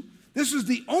to. This was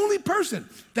the only person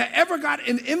that ever got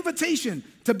an invitation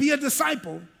to be a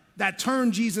disciple that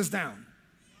turned Jesus down.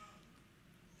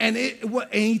 And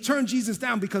he turned Jesus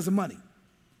down because of money.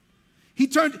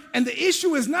 And the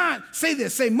issue is not, say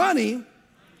this, say money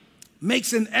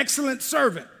makes an excellent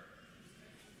servant,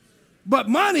 but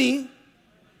money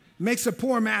makes a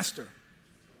poor master.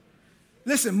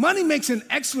 Listen, money makes an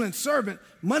excellent servant.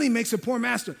 Money makes a poor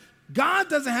master. God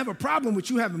doesn't have a problem with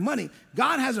you having money.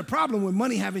 God has a problem with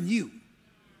money having you.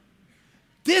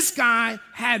 This guy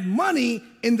had money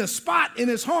in the spot in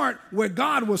his heart where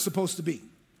God was supposed to be.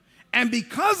 And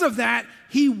because of that,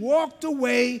 he walked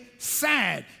away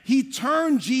sad. He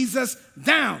turned Jesus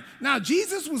down. Now,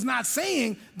 Jesus was not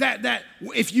saying that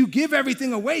if you give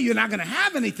everything away, you're not going to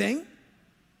have anything.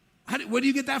 Where do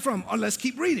you get that from? Oh, let's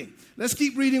keep reading. Let's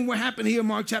keep reading what happened here in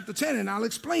Mark chapter 10, and I'll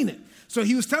explain it. So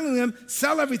he was telling them,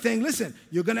 sell everything. Listen,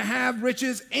 you're going to have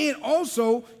riches, and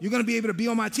also you're going to be able to be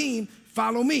on my team.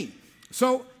 Follow me.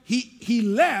 So he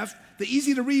left. The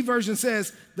easy-to-read version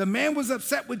says, the man was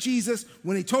upset with Jesus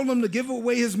when he told him to give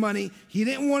away his money. He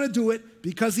didn't want to do it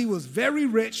because he was very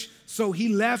rich, so he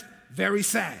left very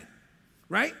sad,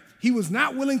 right? He was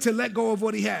not willing to let go of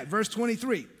what he had. Verse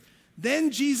 23,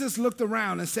 then Jesus looked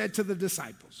around and said to the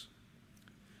disciples,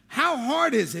 how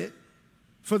hard is it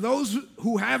for those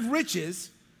who have riches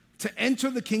to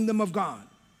enter the kingdom of God?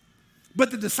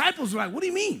 But the disciples were like, what do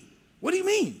you mean? What do you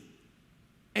mean?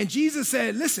 And Jesus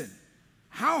said, listen,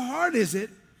 how hard is it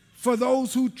for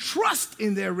those who trust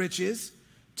in their riches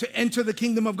to enter the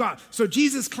kingdom of God? So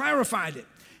Jesus clarified it.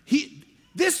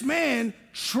 This man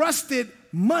trusted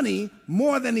money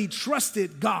more than he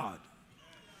trusted God.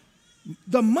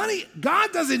 The money,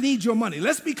 God doesn't need your money.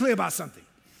 Let's be clear about something.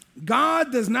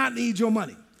 God does not need your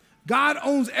money. God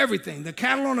owns everything. The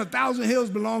cattle on 1,000 hills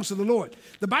belongs to the Lord.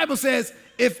 The Bible says,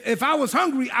 if I was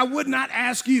hungry, I would not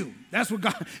ask you. That's what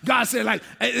God said. Like,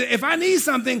 if I need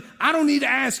something, I don't need to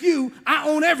ask you. I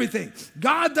own everything.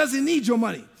 God doesn't need your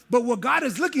money. But what God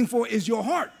is looking for is your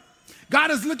heart.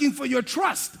 God is looking for your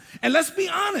trust. And let's be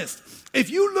honest. If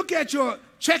you look at your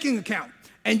checking account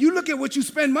and you look at what you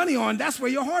spend money on, that's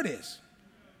where your heart is.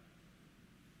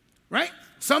 Right?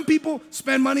 Some people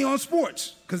spend money on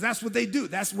sports because that's what they do.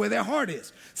 That's where their heart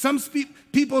is. Some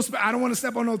people, I don't want to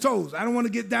step on no toes. I don't want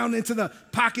to get down into the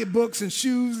pocketbooks and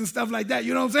shoes and stuff like that.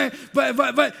 You know what I'm saying?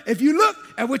 But if you look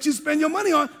at what you spend your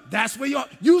money on, that's where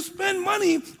you spend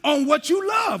money on what you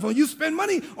love, or you spend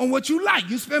money on what you like.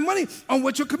 You spend money on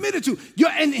what you're committed to.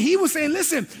 And he was saying,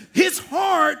 listen, his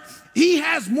heart, he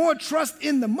has more trust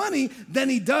in the money than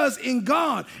he does in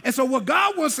God. And so what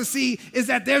God wants to see is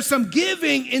that there's some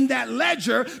giving in that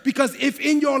ledger, because if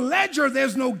in your ledger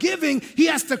there's no giving, he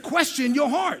has to question your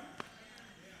heart.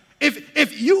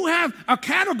 If you have a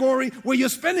category where you're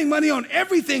spending money on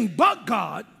everything but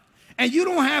God, and you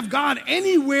don't have God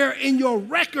anywhere in your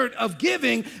record of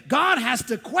giving, God has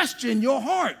to question your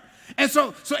heart. And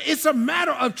so it's a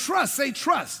matter of trust. Say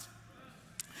trust.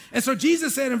 And so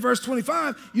Jesus said in verse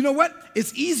 25, you know what?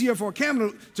 It's easier for a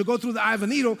camel to go through the eye of a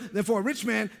needle than for a rich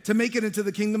man to make it into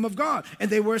the kingdom of God. And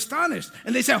they were astonished.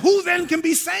 And they said, who then can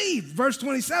be saved? Verse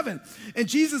 27. And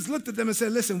Jesus looked at them and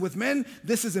said, listen, with men,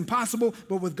 this is impossible,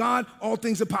 but with God, all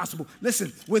things are possible.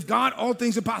 Listen, with God, all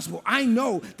things are possible. I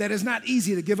know that it's not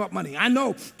easy to give up money. I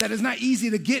know that it's not easy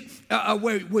to get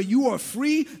where you are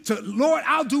free to, Lord,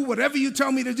 I'll do whatever you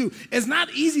tell me to do. It's not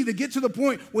easy to get to the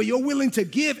point where you're willing to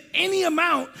give any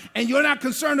amount and you're not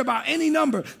concerned about any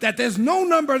number, that there's no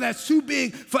number that's too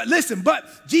big for, listen, but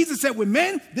Jesus said with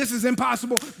men, this is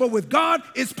impossible, but with God,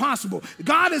 it's possible.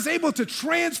 God is able to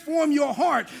transform your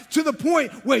heart to the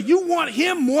point where you want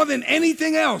him more than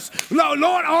anything else. Lord,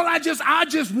 I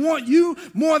just want you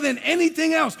more than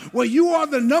anything else. Well, you are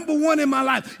the number one in my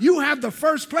life. You have the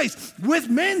first place. With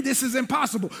men, this is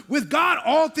impossible. With God,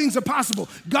 all things are possible.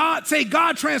 God, say,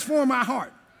 God, transform my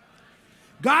heart.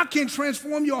 God can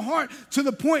transform your heart to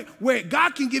the point where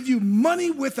God can give you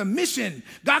money with a mission.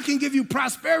 God can give you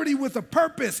prosperity with a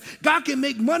purpose. God can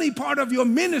make money part of your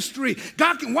ministry.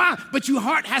 God can, why? But your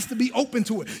heart has to be open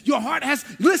to it. Your heart has,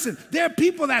 listen, there are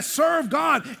people that serve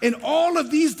God in all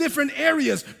of these different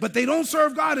areas, but they don't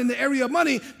serve God in the area of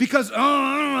money because,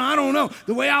 I don't know,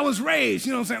 the way I was raised,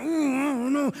 you know what I'm saying? I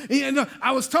don't know. You know,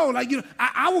 I was told, like, you know,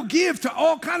 I will give to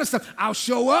all kind of stuff. I'll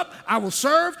show up, I will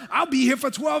serve, I'll be here for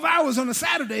 12 hours on a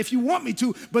Saturday if you want me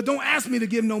to, but don't ask me to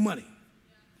give no money.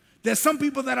 There's some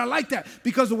people that are like that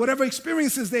because of whatever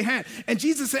experiences they had. And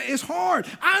Jesus said, it's hard.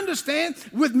 I understand.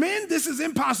 With men, this is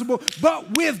impossible.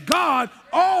 But with God,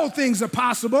 all things are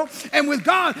possible. And with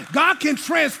God, God can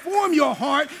transform your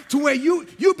heart to where you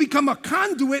become a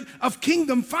conduit of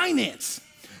kingdom finance.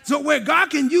 So where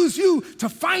God can use you to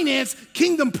finance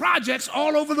kingdom projects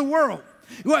all over the world.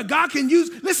 What God can use,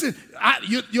 listen,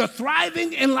 you're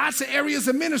thriving in lots of areas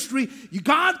of ministry.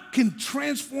 God can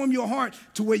transform your heart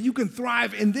to where you can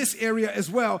thrive in this area as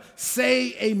well.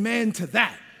 Say amen to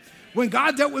that. When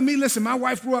God dealt with me, listen, my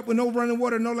wife grew up with no running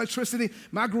water, no electricity.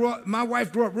 My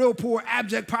wife grew up real poor,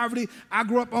 abject poverty. I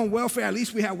grew up on welfare. At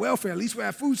least we had welfare. At least we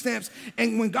had food stamps.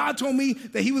 And when God told me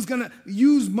that he was going to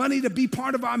use money to be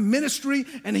part of our ministry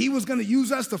and he was going to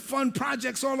use us to fund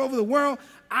projects all over the world,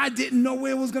 I didn't know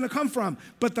where it was going to come from.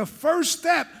 But the first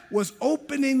step was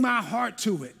opening my heart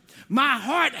to it. My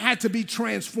heart had to be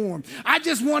transformed. I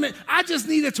just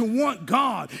needed to want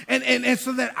God. And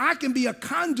so that I can be a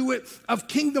conduit of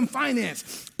kingdom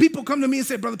finance. People come to me and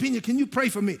say, Brother Pina, can you pray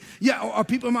for me? Yeah, or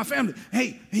people in my family,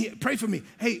 hey, pray for me.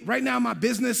 Hey, right now my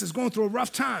business is going through a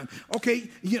rough time. Okay,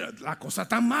 you know, la cosa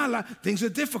tan mala, things are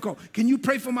difficult. Can you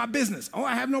pray for my business? Oh,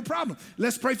 I have no problem.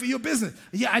 Let's pray for your business.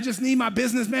 Yeah, I just need my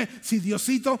business, man. Si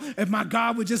Diosito, if my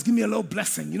God would just give me a little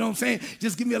blessing, you know what I'm saying?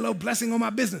 Just give me a little blessing on my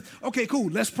business. Okay,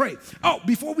 cool, let's pray. Oh,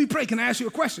 before we pray, can I ask you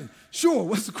a question? Sure,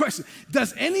 what's the question?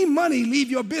 Does any money leave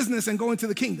your business and go into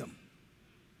the kingdom?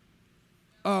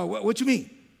 What you mean?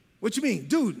 What you mean?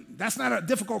 Dude, that's not a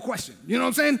difficult question. You know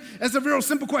what I'm saying? That's a real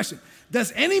simple question.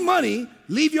 Does any money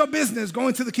leave your business, go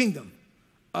into the kingdom?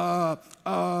 Well,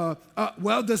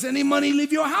 does any money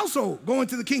leave your household, go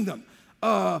into the kingdom?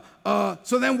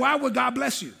 So then why would God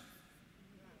bless you?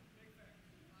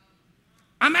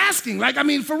 I'm asking,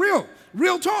 for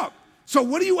real talk. So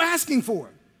what are you asking for?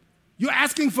 You're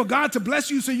asking for God to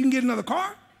bless you so you can get another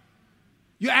car?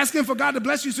 You're asking for God to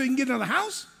bless you so you can get another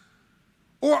house?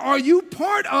 Or are you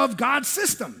part of God's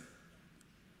system?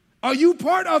 Are you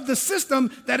part of the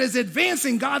system that is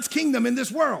advancing God's kingdom in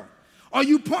this world? Are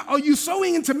you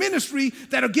sowing into ministry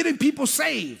that are getting people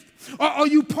saved? Or are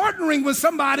you partnering with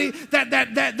somebody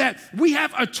that we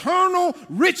have eternal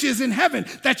riches in heaven,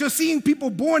 that you're seeing people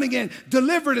born again,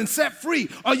 delivered and set free?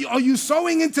 Are you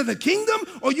sowing into the kingdom,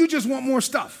 or you just want more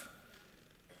stuff?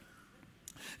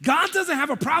 God doesn't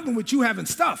have a problem with you having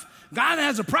stuff. God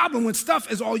has a problem when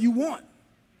stuff is all you want.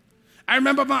 I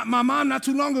remember my mom not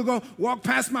too long ago walked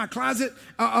past my closet.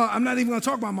 I'm not even going to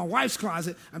talk about my wife's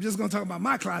closet. I'm just going to talk about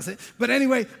my closet. But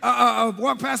anyway,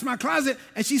 walked past my closet,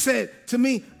 and she said to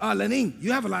me, Lenin,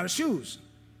 you have a lot of shoes.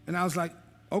 And I was like,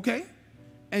 okay.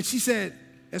 And she said,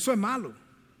 eso es malo.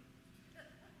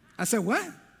 I said, what?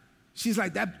 She's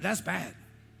like, that's bad.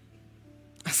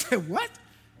 I said, what?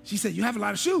 She said, you have a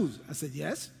lot of shoes. I said,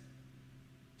 yes.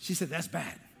 She said, that's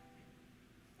bad.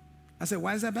 I said,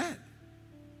 why is that bad?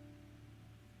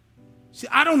 See,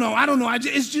 I don't know.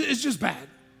 It's just bad.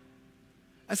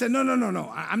 I said, no.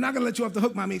 I'm not going to let you off the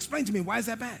hook, Mommy. Explain to me, why is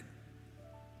that bad?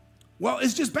 Well,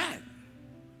 it's just bad.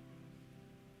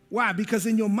 Why? Because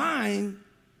in your mind,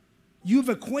 you've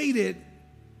equated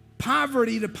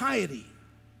poverty to piety.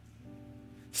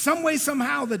 Some way,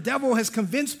 somehow, the devil has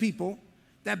convinced people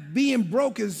that being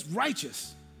broke is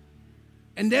righteous.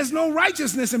 And there's no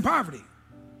righteousness in poverty.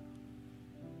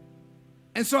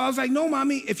 And so I was like, no,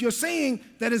 Mommy, if you're saying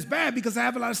that it's bad because I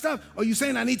have a lot of stuff, are you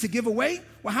saying I need to give away?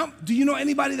 Well, do you know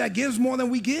anybody that gives more than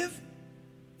we give?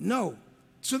 No.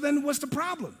 So then what's the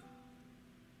problem?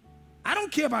 I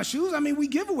don't care about shoes. We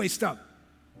give away stuff.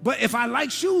 But if I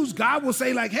like shoes, God will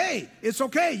say like, hey, it's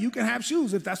okay. You can have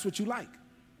shoes if that's what you like.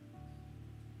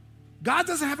 God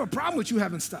doesn't have a problem with you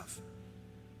having stuff.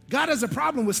 God has a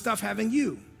problem with stuff having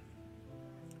you.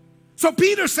 So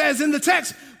Peter says in the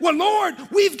text, well, Lord,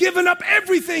 we've given up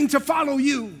everything to follow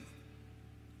you.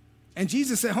 And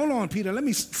Jesus said, hold on, Peter, let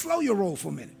me slow your roll for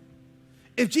a minute.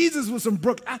 If Jesus was from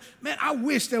Brooklyn, I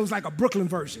wish there was like a Brooklyn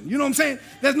version. You know what I'm saying?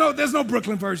 There's no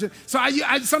Brooklyn version. So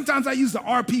sometimes I use the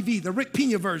RPV, the Rick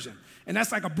Pina version. And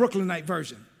that's like a Brooklynite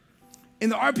version.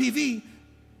 In the RPV,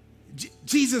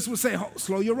 Jesus would say,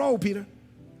 slow your roll, Peter.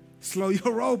 Slow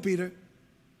your roll, Peter.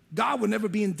 God will never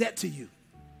be in debt to you.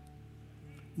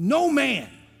 no man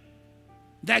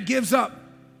that gives up,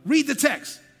 read the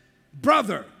text,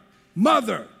 brother,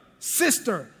 mother,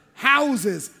 sister,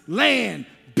 houses, land,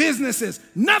 businesses,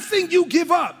 nothing you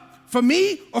give up for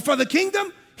me or for the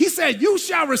kingdom, he said, you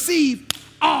shall receive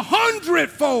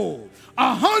 100-fold,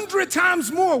 100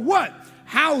 times more. What?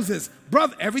 Houses,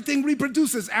 brother, everything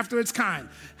reproduces after its kind.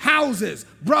 Houses,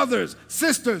 brothers,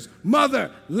 sisters,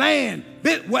 mother, land,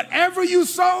 whatever you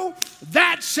sow,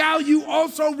 that shall you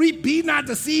also reap. Be not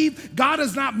deceived. God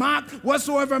is not mocked.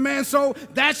 Whatsoever a man sow,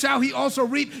 that shall he also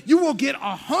reap. You will get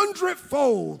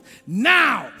 100-fold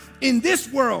now in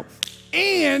this world,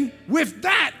 and with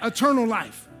that, eternal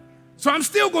life. So I'm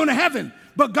still going to heaven.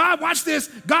 But God, watch this.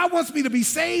 God wants me to be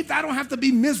saved. I don't have to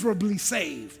be miserably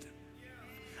saved.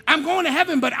 I'm going to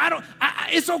heaven, but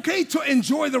it's okay to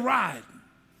enjoy the ride.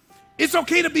 It's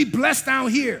okay to be blessed down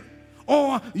here.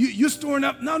 Or you're storing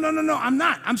up. No, I'm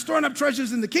not. I'm storing up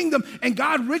treasures in the kingdom, and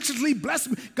God richly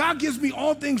blessed me. God gives me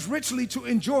all things richly to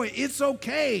enjoy. It's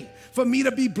okay for me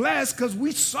to be blessed because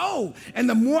we sow. And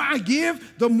the more I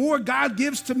give, the more God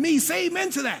gives to me. Say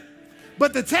amen to that.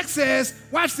 But the text says,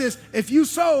 watch this, if you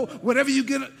sow, whatever you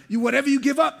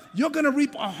give up, you're going to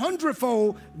reap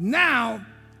 100-fold now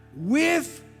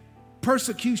with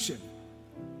persecution.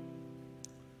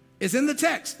 It's in the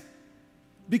text.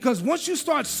 Because once you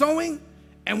start sowing,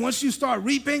 and once you start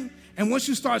reaping, and once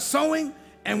you start sowing,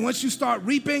 and once you start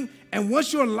reaping, and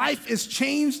once your life is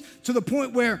changed to the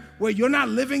point where you're not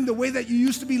living the way that you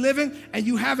used to be living, and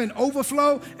you have an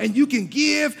overflow, and you can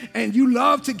give, and you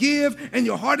love to give, and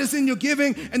your heart is in your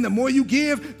giving, and the more you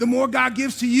give, the more God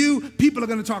gives to you, people are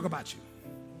going to talk about you.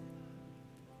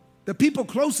 The people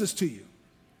closest to you.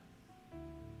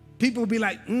 People will be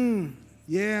like,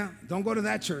 yeah, don't go to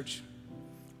that church.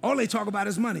 All they talk about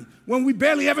is money. When we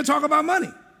barely ever talk about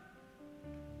money.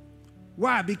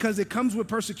 Why? Because it comes with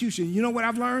persecution. You know what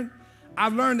I've learned?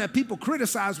 I've learned that people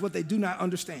criticize what they do not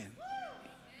understand.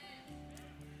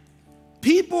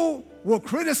 People will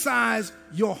criticize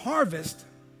your harvest,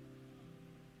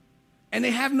 and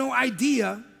they have no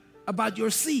idea about your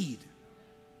seed.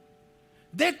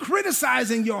 They're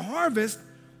criticizing your harvest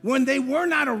when they were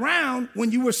not around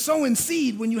when you were sowing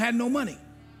seed when you had no money.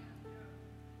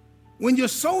 When you're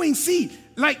sowing seed,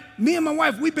 like me and my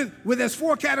wife, there's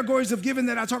 4 categories of giving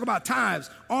that I talk about: tithes,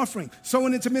 offering,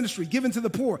 sowing into ministry, giving to the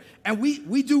poor. And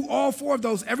we do all 4 of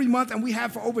those every month, and we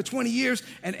have for over 20 years.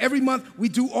 And every month we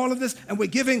do all of this, and we're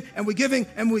giving, and we're giving,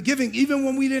 and we're giving. Even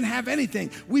when we didn't have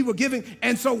anything, we were giving.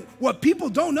 And so what people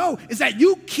don't know is that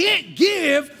you can't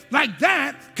give like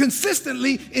that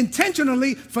consistently,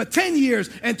 intentionally for 10 years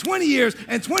and 20 years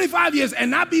and 25 years and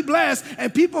not be blessed.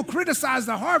 And people criticize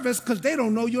the harvest because they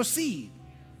don't know your seed.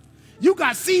 You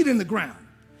got seed in the ground.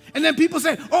 And then people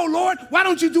say, oh, Lord, why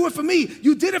don't you do it for me?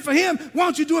 You did it for him. Why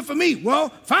don't you do it for me? Well,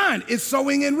 fine. It's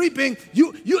sowing and reaping.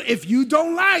 If you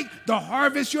don't like the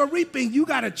harvest you're reaping, you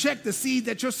got to check the seed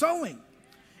that you're sowing.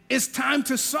 It's time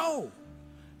to sow.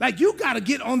 Like, you got to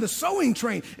get on the sowing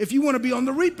train if you want to be on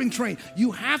the reaping train. You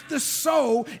have to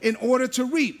sow in order to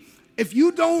reap. If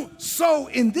you don't sow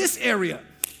in this area,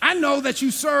 I know that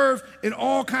you serve in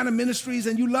all kind of ministries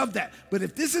and you love that. But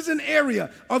if this is an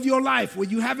area of your life where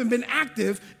you haven't been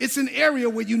active, it's an area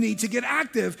where you need to get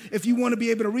active if you want to be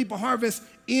able to reap a harvest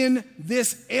in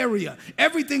this area.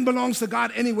 Everything belongs to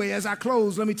God anyway. As I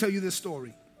close, let me tell you this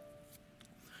story.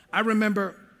 I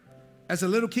remember as a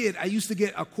little kid, I used to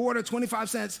get a quarter, 25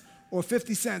 cents or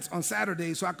 50 cents on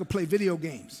Saturdays so I could play video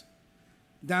games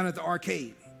down at the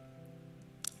arcade.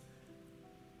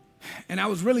 And I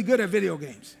was really good at video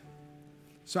games.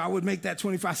 So I would make that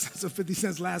 25 cents or 50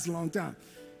 cents last a long time.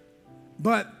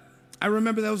 But I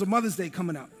remember there was a Mother's Day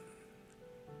coming up.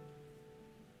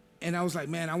 And I was like,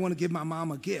 man, I want to give my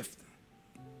mom a gift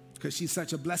because she's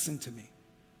such a blessing to me.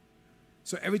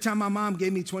 So every time my mom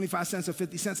gave me 25 cents or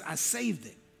 50 cents, I saved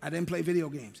it. I didn't play video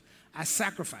games. I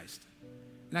sacrificed.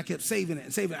 And I kept saving it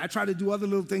and saving it. I tried to do other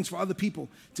little things for other people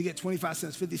to get 25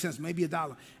 cents, 50 cents, maybe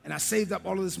 $1. And I saved up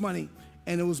all of this money.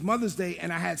 And it was Mother's Day,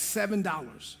 and I had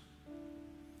 $7.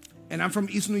 And I'm from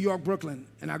East New York, Brooklyn,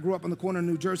 and I grew up on the corner of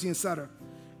New Jersey and Sutter.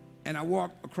 And I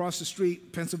walked across the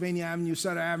street, Pennsylvania Avenue,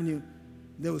 Sutter Avenue.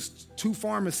 There was 2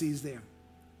 pharmacies there.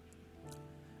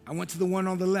 I went to the one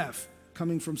on the left,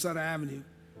 coming from Sutter Avenue.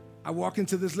 I walk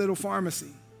into this little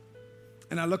pharmacy,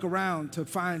 and I look around to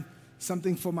find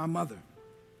something for my mother.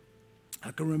 I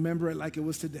can remember it like it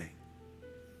was today.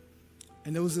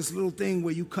 And there was this little thing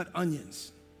where you cut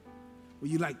onions, where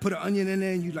you like put an onion in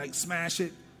there and you like smash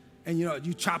it and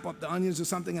you chop up the onions or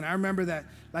something. And I remember that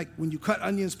like when you cut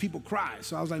onions, people cry.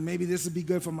 So I was like, maybe this would be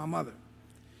good for my mother.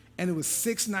 And it was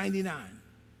 $6.99.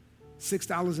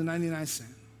 $6.99.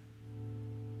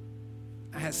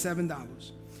 I had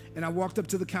 $7. And I walked up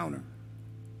to the counter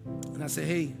and I said,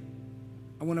 hey,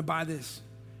 I want to buy this.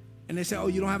 And they said, oh,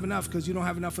 you don't have enough because you don't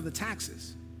have enough for the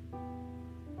taxes.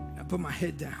 And I put my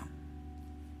head down.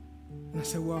 And I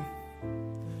said, well,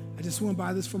 I just want to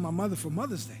buy this for my mother for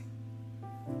Mother's Day.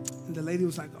 And the lady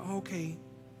was like, oh, okay,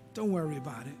 don't worry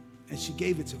about it. And she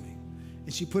gave it to me.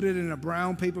 And she put it in a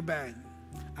brown paper bag.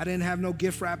 I didn't have no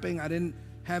gift wrapping. I didn't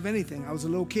have anything. I was a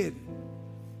little kid.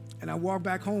 And I walked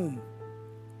back home.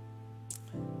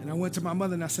 And I went to my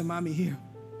mother and I said, Mommy, here.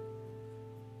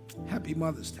 Happy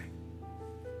Mother's Day.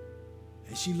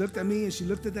 And she looked at me and she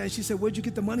looked at that and she said, where'd you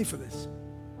get the money for this?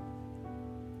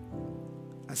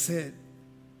 I said,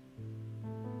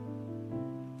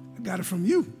 I got it from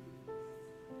you.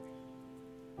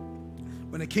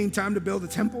 When it came time to build the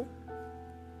temple,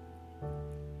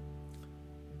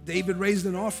 David raised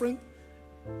an offering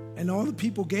and all the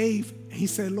people gave. And he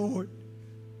said, Lord,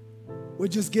 we're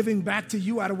just giving back to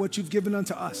you out of what you've given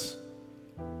unto us.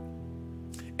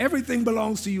 Everything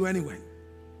belongs to you anyway.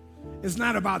 It's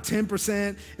not about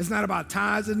 10%. It's not about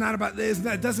tithes. It's not about this.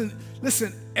 It doesn't,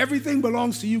 listen, everything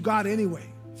belongs to you, God, anyway.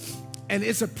 And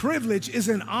it's a privilege, it's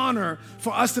an honor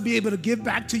for us to be able to give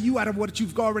back to you out of what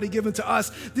you've already given to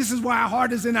us. This is why our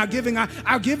heart is in our giving.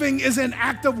 Our giving is an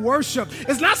act of worship.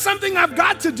 It's not something I've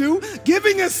got to do.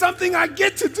 Giving is something I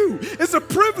get to do. It's a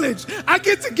privilege. I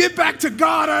get to give back to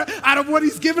God out of what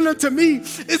he's given unto me.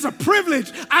 It's a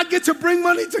privilege. I get to bring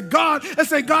money to God and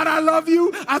say, God, I love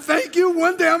you. I thank you.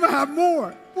 One day I'm going to have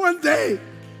more. One day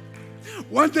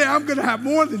I'm going to have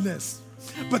more than this.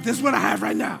 But this is what I have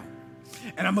right now.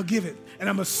 And I'm going to give it, and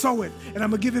I'm going to sow it, and I'm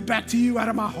going to give it back to you out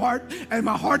of my heart, and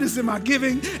my heart is in my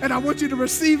giving, and I want you to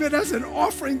receive it as an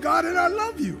offering, God, and I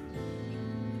love you.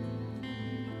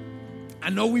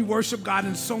 I know we worship God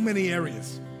in so many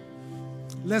areas.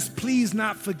 Let's please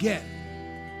not forget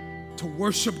to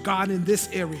worship God in this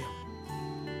area.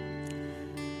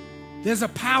 There's a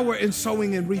power in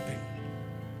sowing and reaping,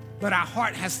 but our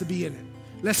heart has to be in it.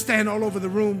 Let's stand all over the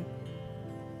room.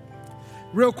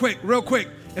 Real quick.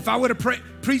 If I would have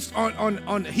preached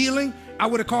on healing, I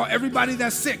would have called everybody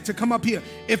that's sick to come up here.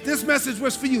 If this message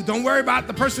was for you, don't worry about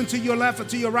the person to your left or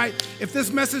to your right. If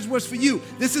this message was for you,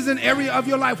 this is an area of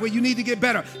your life where you need to get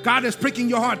better. God is pricking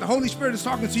your heart. The Holy Spirit is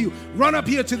talking to you. Run up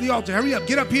here to the altar. Hurry up.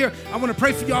 Get up here. I want to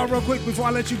pray for y'all real quick before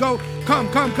I let you go. Come.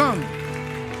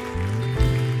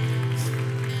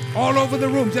 All over the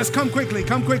room. Just come quickly.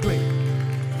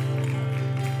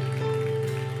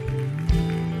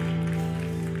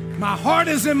 My heart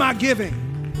is in my giving.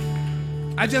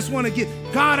 I just want to give.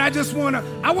 God,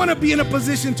 I want to be in a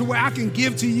position to where I can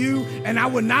give to you and I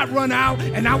will not run out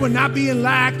and I will not be in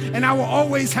lack and I will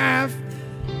always have.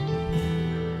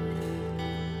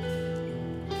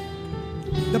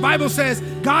 The Bible says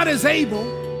God is able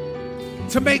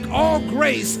to make all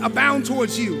grace abound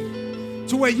towards you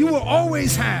to where you will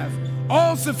always have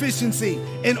all sufficiency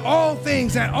in all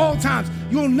things at all times.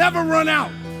 You'll never run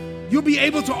out. You'll be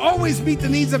able to always meet the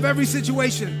needs of every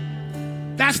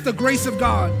situation. That's the grace of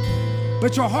God.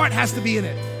 But your heart has to be in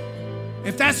it.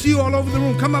 If that's you all over the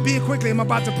room, come up here quickly. I'm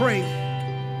about to pray.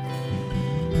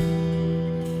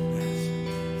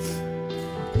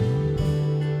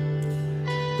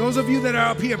 Those of you that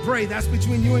are up here, pray. That's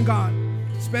between you and God.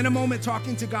 Spend a moment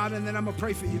talking to God, and then I'm going to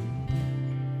pray for you.